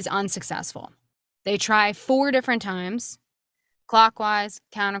ECV is unsuccessful. They try 4 different times, clockwise,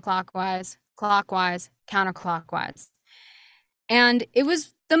 counterclockwise, clockwise, counterclockwise. And it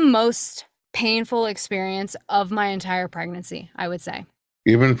was the most painful experience of my entire pregnancy, I would say.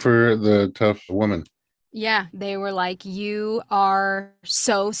 Even for the tough woman. Yeah, they were like, you are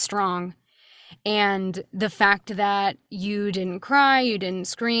so strong. And the fact that you didn't cry, you didn't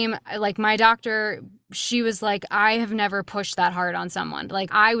scream, like my doctor, she was like, I have never pushed that hard on someone. Like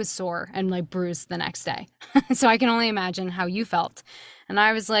I was sore and like bruised the next day. So I can only imagine how you felt. And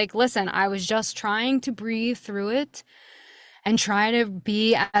I was like, listen, I was just trying to breathe through it and try to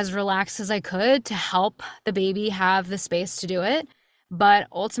be as relaxed as I could to help the baby have the space to do it. But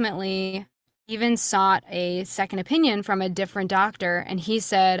ultimately, even sought a second opinion from a different doctor, and he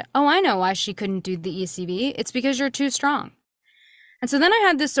said, oh, I know why she couldn't do the ECV. It's because you're too strong. And so then I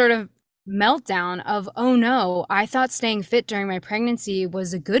had this sort of meltdown of, oh no, I thought staying fit during my pregnancy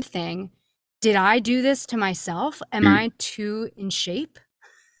was a good thing. Did I do this to myself? Am I too in shape?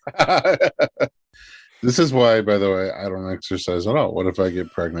 This is why, by the way, I don't exercise at all. What if I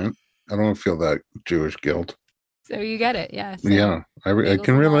get pregnant? I don't feel that Jewish guilt. So you get it. Yeah. So yeah, I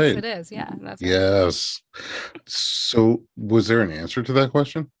can relate. It is. Yeah. That's yes. Right. So was there an answer to that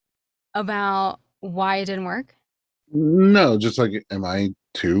question? About why it didn't work? No, just like, am I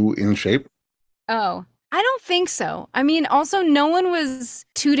too in shape? Oh, I don't think so. I mean, also, no one was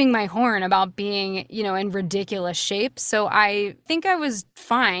tooting my horn about being, in ridiculous shape. So I think I was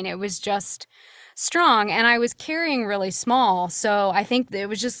fine. It was just strong, and I was carrying really small. So I think it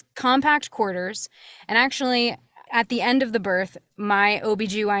was just compact quarters. And actually, at the end of the birth, my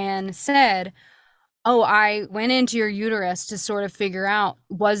OBGYN said, oh, I went into your uterus to sort of figure out,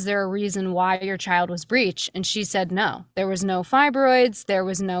 was there a reason why your child was breech? And she said, no, there was no fibroids. There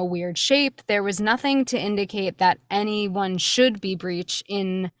was no weird shape. There was nothing to indicate that anyone should be breech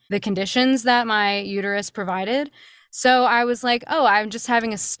in the conditions that my uterus provided. So I was like, oh, I'm just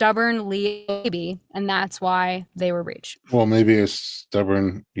having a stubborn baby, and that's why they were breech. Well, maybe a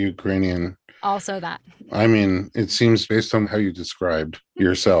stubborn Ukrainian. Also that. I mean, it seems based on how you described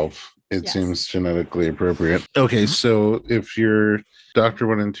yourself, it seems genetically appropriate. Okay, so if your doctor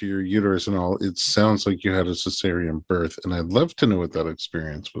went into your uterus and all, it sounds like you had a cesarean birth, and I'd love to know what that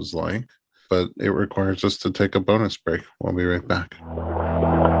experience was like, but it requires us to take a bonus break. We'll be right back.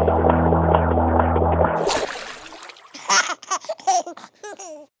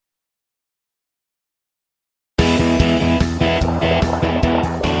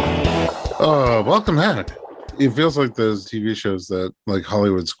 Welcome back. It feels like those TV shows that, like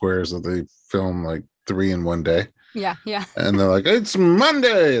Hollywood Squares, that they film like 3 in one day. Yeah. And they're like, it's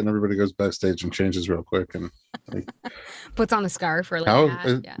Monday, and everybody goes backstage and changes real quick and like, puts on a scarf or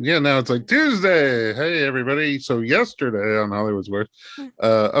like now it's like Tuesday. Hey everybody. So yesterday on Hollywood Squares.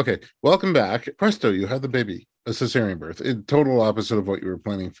 Okay, welcome back. Presto, you had the baby, a cesarean birth. Total opposite of what you were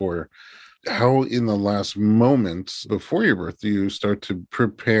planning for. How in the last moments before your birth do you start to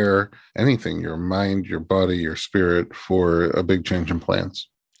prepare anything, your mind, your body, your spirit, for a big change in plans?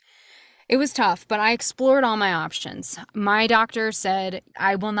 It was tough, but I explored all my options. My doctor said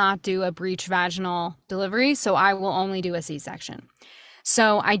I will not do a breech vaginal delivery, so I will only do a C-section.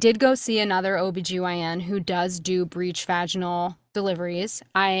 So I did go see another OBGYN who does do breech vaginal deliveries.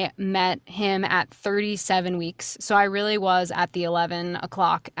 I met him at 37 weeks. So I really was at the 11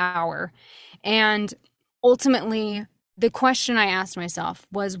 o'clock hour. And ultimately, the question I asked myself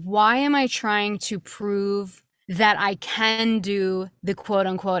was, why am I trying to prove that I can do the quote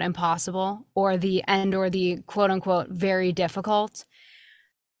unquote impossible or the quote unquote very difficult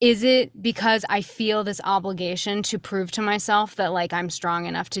Is it because I feel this obligation to prove to myself that like I'm strong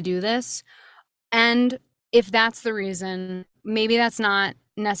enough to do this? And if that's the reason, maybe that's not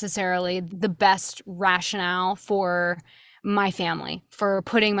necessarily the best rationale for my family, for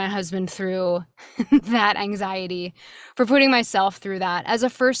putting my husband through that anxiety, for putting myself through that as a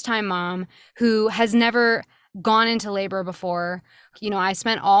first-time mom who has never gone into labor before. I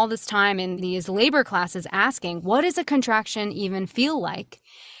spent all this time in these labor classes asking, what does a contraction even feel like?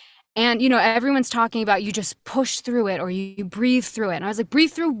 And, everyone's talking about you just push through it or you breathe through it. And I was like,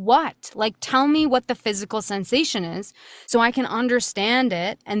 breathe through what? Like, tell me what the physical sensation is so I can understand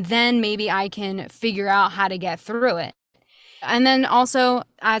it. And then maybe I can figure out how to get through it. And then also,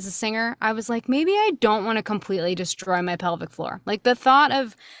 as a singer, I was like, maybe I don't want to completely destroy my pelvic floor. Like, the thought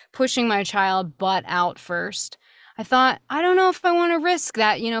of pushing my child butt out first, I thought, I don't know if I want to risk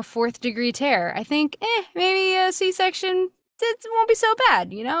that, fourth degree tear. I think, maybe a C-section, it won't be so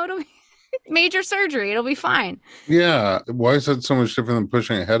bad, it'll be major surgery. It'll be fine. Yeah. Why is that so much different than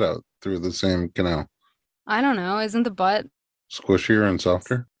pushing a head out through the same canal? I don't know. Isn't the butt Squishier and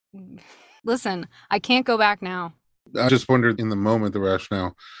softer? Listen, I can't go back now. I just wondered in the moment the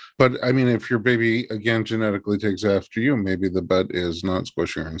rationale. But I mean, if your baby, again, genetically takes after you, maybe the butt is not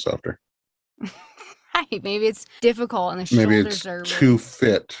squishier and softer. Right. Maybe it's difficult and the Maybe shoulders it's are too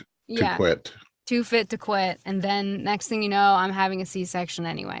fit to quit. Too fit to quit. And then next thing you know, I'm having a C-section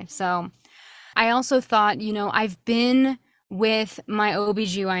anyway. So I also thought, I've been with my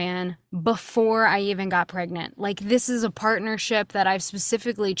OBGYN before I even got pregnant. Like, this is a partnership that I've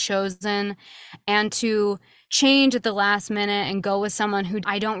specifically chosen, and to change at the last minute and go with someone who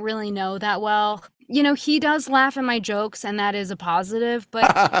I don't really know that well. He does laugh at my jokes, and that is a positive,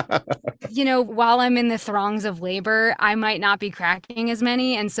 but while I'm in the throngs of labor, I might not be cracking as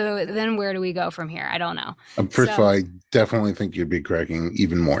many. And so then where do we go from here? I don't know. First of all, I definitely think you'd be cracking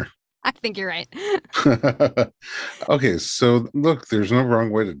even more. I think you're right. Okay, so look, there's no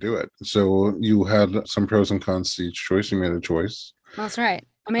wrong way to do it. So you had some pros and cons to each choice. You made a choice. That's right.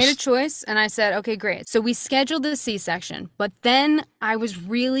 I made a choice and I said, okay, great. So we scheduled the C-section, but then I was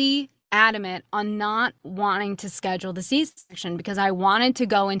really adamant on not wanting to schedule the C-section because I wanted to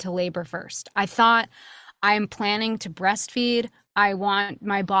go into labor first. I thought, I'm planning to breastfeed. I want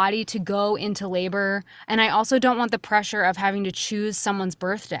my body to go into labor. And I also don't want the pressure of having to choose someone's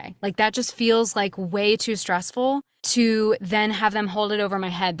birthday. Like, that just feels like way too stressful to then have them hold it over my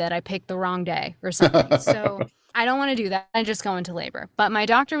head that I picked the wrong day or something. So I don't want to do that. I just go into labor. But my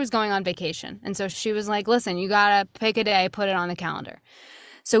doctor was going on vacation. And so she was like, listen, you got to pick a day, put it on the calendar.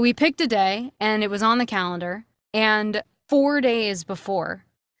 So we picked a day and it was on the calendar. And 4 days before,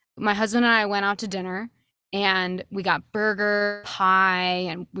 my husband and I went out to dinner and we got burger, pie,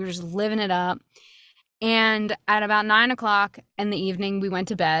 and we were just living it up. And at about 9 o'clock in the evening, we went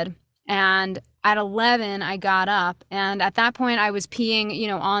to bed. And at 11, I got up. And at that point, I was peeing,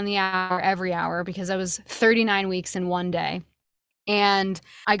 on the hour, every hour, because I was 39 weeks in one day. And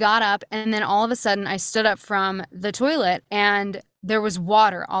I got up, and then all of a sudden, I stood up from the toilet, and there was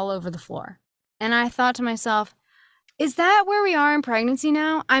water all over the floor. And I thought to myself, is that where we are in pregnancy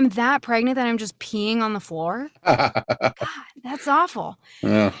now? I'm that pregnant that I'm just peeing on the floor? God, that's awful.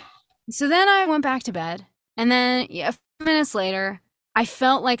 Yeah. So then I went back to bed. And then a few minutes later, I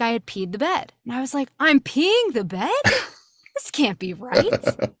felt like I had peed the bed. And I was like, I'm peeing the bed? This can't be right.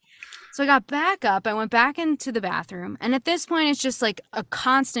 So I got back up. I went back into the bathroom. And at this point, it's just like a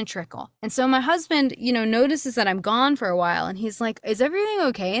constant trickle. And so my husband, notices that I'm gone for a while. And he's like, is everything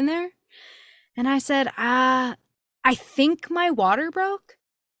okay in there? And I said, I think my water broke.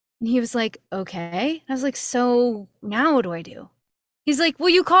 And he was like, okay. I was like, so now what do I do? He's like, well,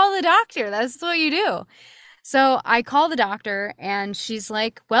 you call the doctor. That's what you do. So I call the doctor and she's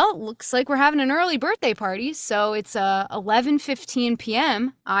like, well, it looks like we're having an early birthday party. So it's 11:15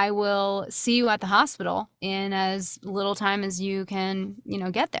 p.m. I will see you at the hospital in as little time as you can,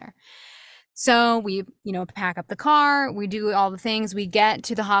 get there. So we, pack up the car. We do all the things. We get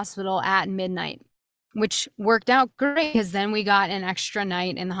to the hospital at midnight, which worked out great because then we got an extra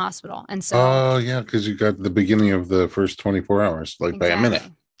night in the hospital. And so, oh yeah, because you got the beginning of the first 24 hours, like exactly. By a minute.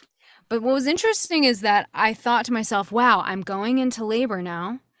 But what was interesting is that I thought to myself, wow, I'm going into labor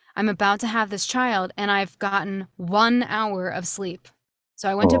now. I'm about to have this child and I've gotten 1 hour of sleep. So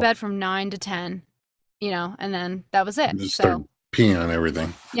I went to bed from 9 to 10, and then that was it. Just start keen on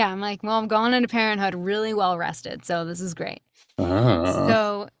everything. Yeah, I'm like, well, I'm going into parenthood really well rested, so this is great. Ah.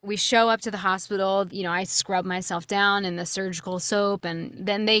 So we show up to the hospital, I scrub myself down in the surgical soap, and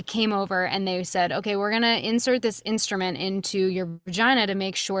then they came over and they said, okay, we're going to insert this instrument into your vagina to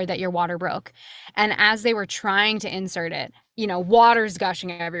make sure that your water broke. And as they were trying to insert it, water's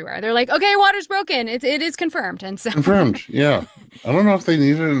gushing everywhere. They're like, okay, water's broken. It is confirmed. And so Confirmed. Yeah. I don't know if they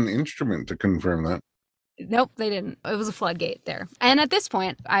needed an instrument to confirm that. Nope, they didn't. It was a floodgate there. And at this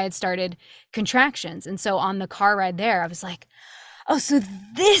point, I had started contractions. And so on the car ride there, I was like, oh, so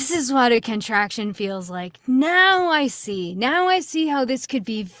this is what a contraction feels like. Now I see. Now I see how this could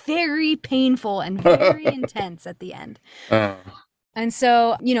be very painful and very intense at the end. And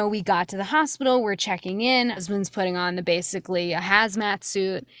so, we got to the hospital. We're checking in. Husband's putting on basically a hazmat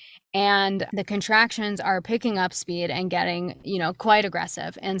suit. And the contractions are picking up speed and getting, quite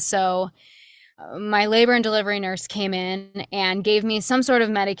aggressive. And so my labor and delivery nurse came in and gave me some sort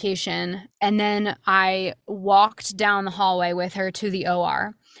of medication. And then I walked down the hallway with her to the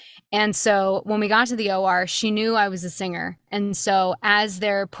OR. And so when we got to the OR, she knew I was a singer. And so as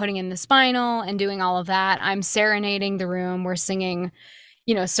they're putting in the spinal and doing all of that, I'm serenading the room. We're singing,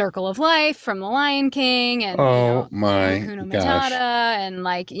 Circle of Life from The Lion King and my Hakuna gosh. Matata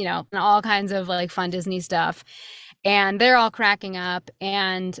and all kinds of fun Disney stuff. And they're all cracking up,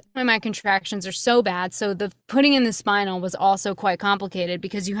 and my contractions are so bad. So the putting in the spinal was also quite complicated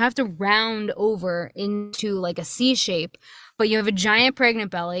because you have to round over into a C shape, but you have a giant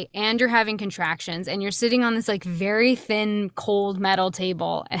pregnant belly and you're having contractions and you're sitting on this very thin, cold metal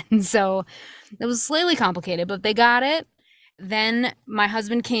table. And so it was slightly complicated, but they got it. Then my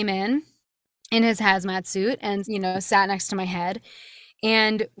husband came in his hazmat suit and, sat next to my head.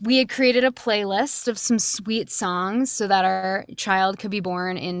 And we had created a playlist of some sweet songs so that our child could be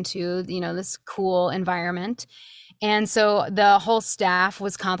born into, this cool environment. And so the whole staff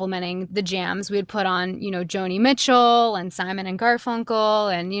was complimenting the jams. We had put on, Joni Mitchell and Simon and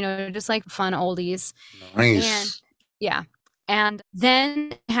Garfunkel and, just fun oldies. Nice. And yeah. And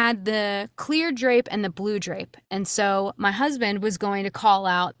then had the clear drape and the blue drape. And so my husband was going to call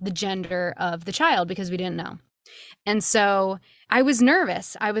out the gender of the child because we didn't know. And so I was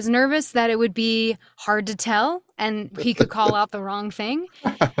nervous. I was nervous that it would be hard to tell and he could call out the wrong thing.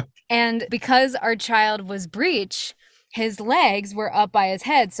 And because our child was breech, his legs were up by his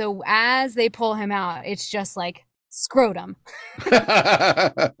head. So as they pull him out, it's just scrotum.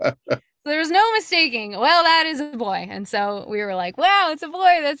 So there was no mistaking. Well, that is a boy. And so we were like, wow, it's a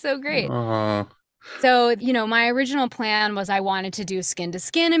boy. That's so great. So, my original plan was I wanted to do skin to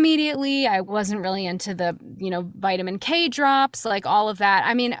skin immediately. I wasn't really into the, vitamin K drops, all of that.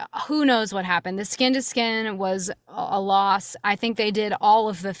 I mean, who knows what happened? The skin to skin was a loss. I think they did all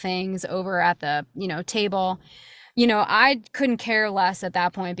of the things over at the, table. I couldn't care less at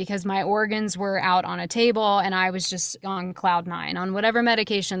that point because my organs were out on a table and I was just on cloud nine. On whatever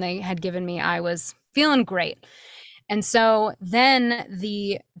medication they had given me, I was feeling great. And so then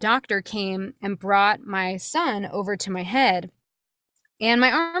the doctor came and brought my son over to my head. And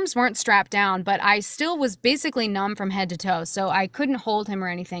my arms weren't strapped down, but I still was basically numb from head to toe. So I couldn't hold him or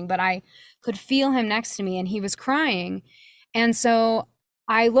anything, but I could feel him next to me and he was crying. And so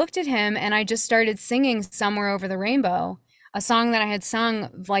I looked at him and I just started singing Somewhere Over the Rainbow, a song that I had sung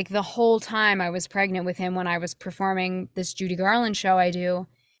the whole time I was pregnant with him when I was performing this Judy Garland show I do.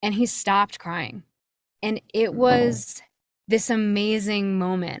 And he stopped crying. And it was this amazing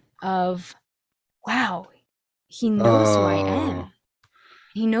moment of, wow, he knows who I am.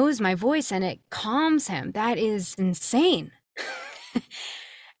 He knows my voice and it calms him. That is insane.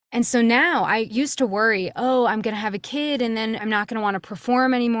 And so now I used to worry, oh, I'm going to have a kid and then I'm not going to want to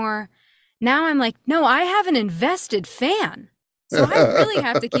perform anymore. Now I'm like, no, I have an invested fan. So I really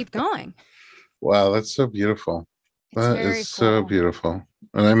have to keep going. Wow, that's so beautiful. That is cool. So beautiful.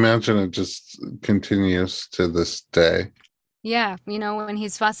 And I imagine it just continues to this day. Yeah. When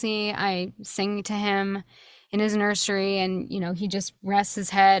he's fussy, I sing to him in his nursery and, he just rests his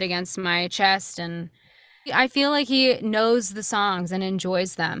head against my chest. And I feel like he knows the songs and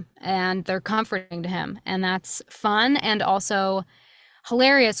enjoys them and they're comforting to him. And that's fun and also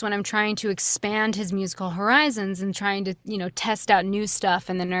hilarious when I'm trying to expand his musical horizons and trying to, test out new stuff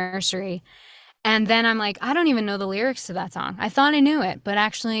in the nursery. And then I'm like, I don't even know the lyrics to that song. I thought I knew it, but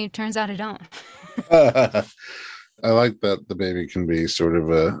actually it turns out I don't. I like that the baby can be sort of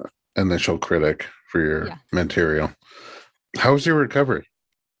a initial critic for your material. How was your recovery?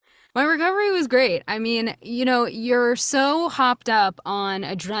 My recovery was great. I mean, you're so hopped up on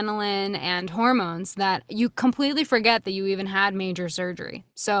adrenaline and hormones that you completely forget that you even had major surgery.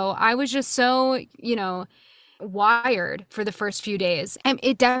 So I was just so, wired for the first few days. And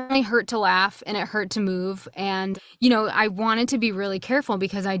it definitely hurt to laugh and it hurt to move. And, I wanted to be really careful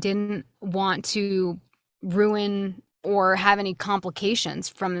because I didn't want to ruin or have any complications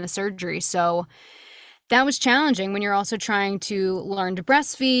from the surgery. So that was challenging when you're also trying to learn to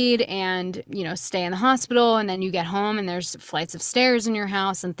breastfeed and, stay in the hospital, and then you get home and there's flights of stairs in your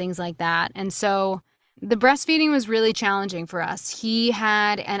house and things like that. And so the breastfeeding was really challenging for us. He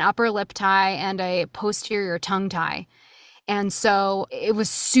had an upper lip tie and a posterior tongue tie. And so it was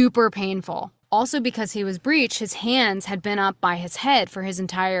super painful. Also, because he was breech, his hands had been up by his head for his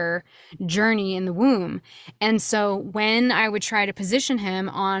entire journey in the womb. And so when I would try to position him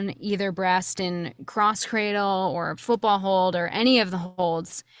on either breast in cross cradle or football hold or any of the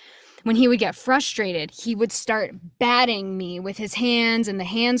holds, when he would get frustrated, he would start batting me with his hands, and the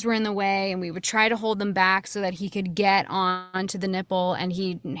hands were in the way, and we would try to hold them back so that he could get onto the nipple, and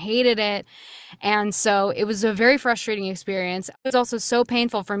he hated it. And so it was a very frustrating experience. It was also so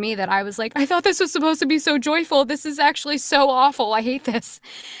painful for me that I was like, I thought this was supposed to be so joyful. This is actually so awful. I hate this.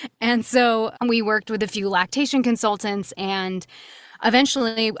 And so we worked with a few lactation consultants, and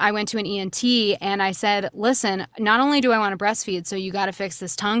eventually I went to an ENT and I said, listen, not only do I want to breastfeed, so you got to fix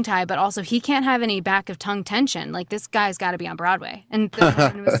this tongue tie, but also he can't have any back of tongue tension. Like, this guy's got to be on Broadway. And the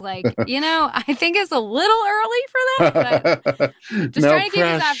woman was like, I think it's a little early for that, but just trying to keep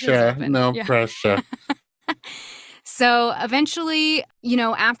his options open. No pressure. So eventually,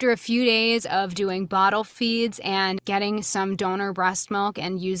 after a few days of doing bottle feeds and getting some donor breast milk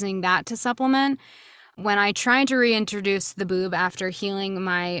and using that to supplement, when I tried to reintroduce the boob after healing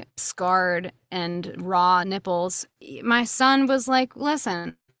my scarred and raw nipples, my son was like,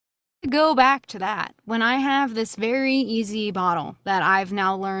 listen, go back to that when I have this very easy bottle that I've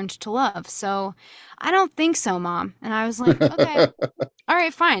now learned to love. So I don't think so, Mom. And I was like, okay, all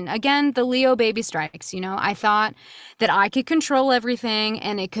right, fine. Again, the Leo baby strikes. I thought that I could control everything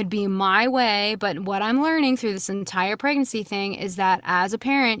and it could be my way. But what I'm learning through this entire pregnancy thing is that as a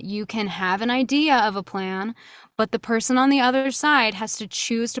parent, you can have an idea of a plan, but the person on the other side has to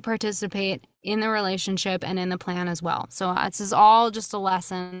choose to participate in the relationship and in the plan as well. So this is all just a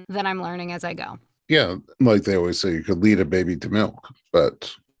lesson that I'm learning as I go. Yeah, like they always say, you could lead a baby to milk,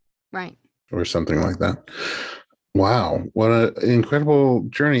 but right, or something like that. Wow, what an incredible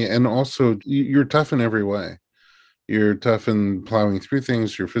journey. And also, you're tough in every way. You're tough in plowing through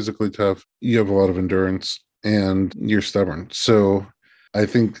things. You're physically tough. You have a lot of endurance and you're stubborn. So I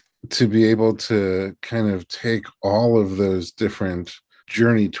think to be able to kind of take all of those different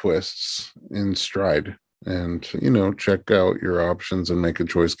journey twists in stride and, check out your options and make a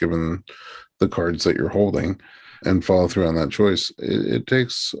choice given the cards that you're holding and follow through on that choice, it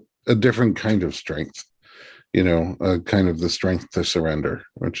takes a different kind of strength. Kind of the strength to surrender,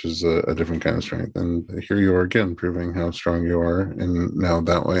 which is a different kind of strength. And here you are again, proving how strong you are, and now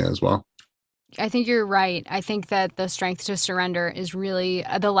that way as well. I think you're right. I think that the strength to surrender is really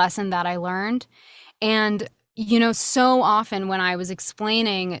the lesson that I learned. And, so often when I was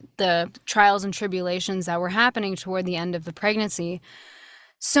explaining the trials and tribulations that were happening toward the end of the pregnancy,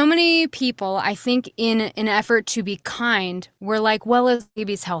 so many people, I think in an effort to be kind, were like, well, the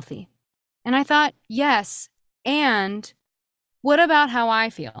baby's healthy. And I thought, yes. And what about how I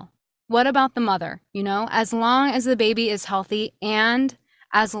feel? What about the mother? As long as the baby is healthy and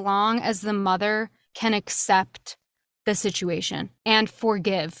as long as the mother can accept the situation and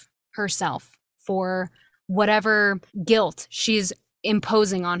forgive herself for whatever guilt she's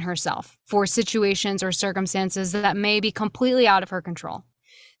imposing on herself for situations or circumstances that may be completely out of her control.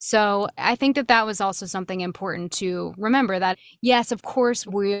 So I think that was also something important to remember, that, yes, of course,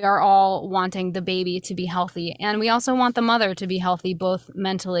 we are all wanting the baby to be healthy. And we also want the mother to be healthy, both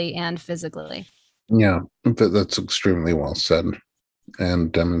mentally and physically. Yeah, that's extremely well said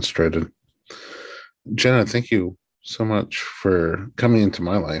and demonstrated. Jenna, thank you so much for coming into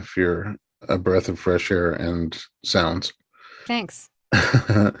my life. You're a breath of fresh air and sounds. Thanks.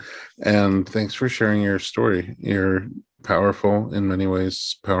 And thanks for sharing your story. You're powerful in many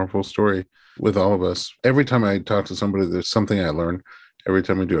ways, powerful story with all of us. Every time I talk to somebody, there's something I learn. Every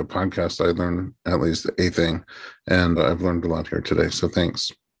time we do a podcast, I learn at least a thing. And I've learned a lot here today. So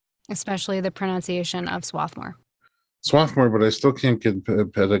thanks. Especially the pronunciation of Swarthmore. Swarthmore, but I still can't get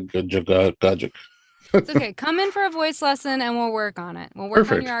pedagogic. It's okay. Come in for a voice lesson and we'll work on it. We'll work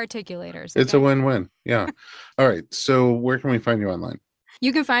on your articulators. Okay? It's a win-win. Yeah. All right. So where can we find you online?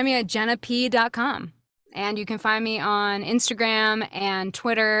 You can find me at jennap.com. And you can find me on Instagram and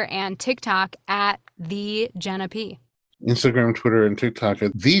Twitter and TikTok at the Jenna P. Instagram, Twitter, and TikTok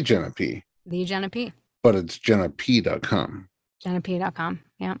at the Jenna P. The Jenna P. But it's jennap.com. Jennap.com.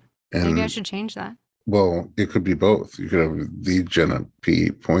 Yeah. And maybe I should change that. Well, it could be both. You could have the Jenna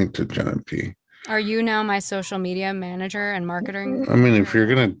P point to Jenna P. Are you now my social media manager and marketing? I mean, if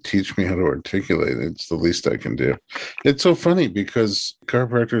you're going to teach me how to articulate, it's the least I can do. It's so funny because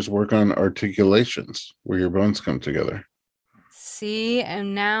chiropractors work on articulations where your bones come together. See,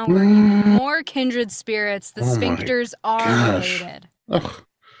 and now we're even more kindred spirits. The sphincters are related. Ugh,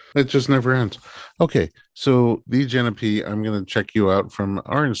 it just never ends. Okay, so the Jenna P, I'm going to check you out from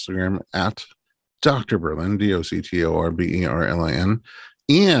our Instagram at Dr. Berlin, DoctorBerlin.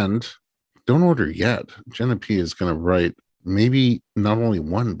 And don't order yet. Jenna P is going to write maybe not only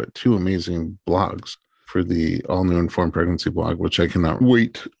one, but two amazing blogs for the all new Informed Pregnancy blog, which I cannot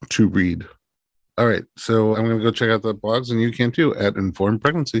wait to read. All right. So I'm going to go check out the blogs, and you can too at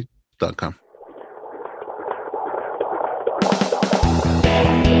informedpregnancy.com.